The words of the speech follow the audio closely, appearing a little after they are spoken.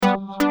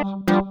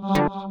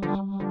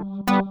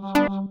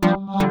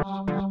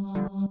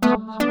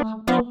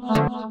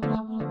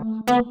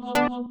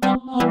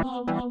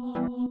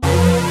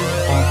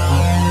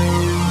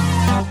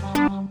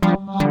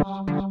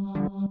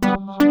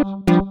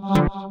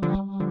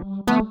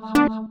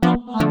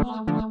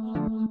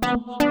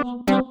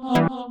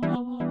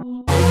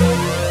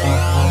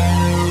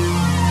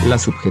La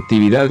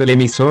subjetividad del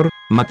emisor,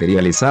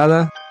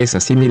 materializada, es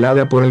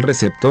asimilada por el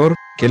receptor,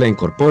 que la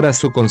incorpora a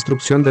su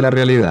construcción de la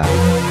realidad.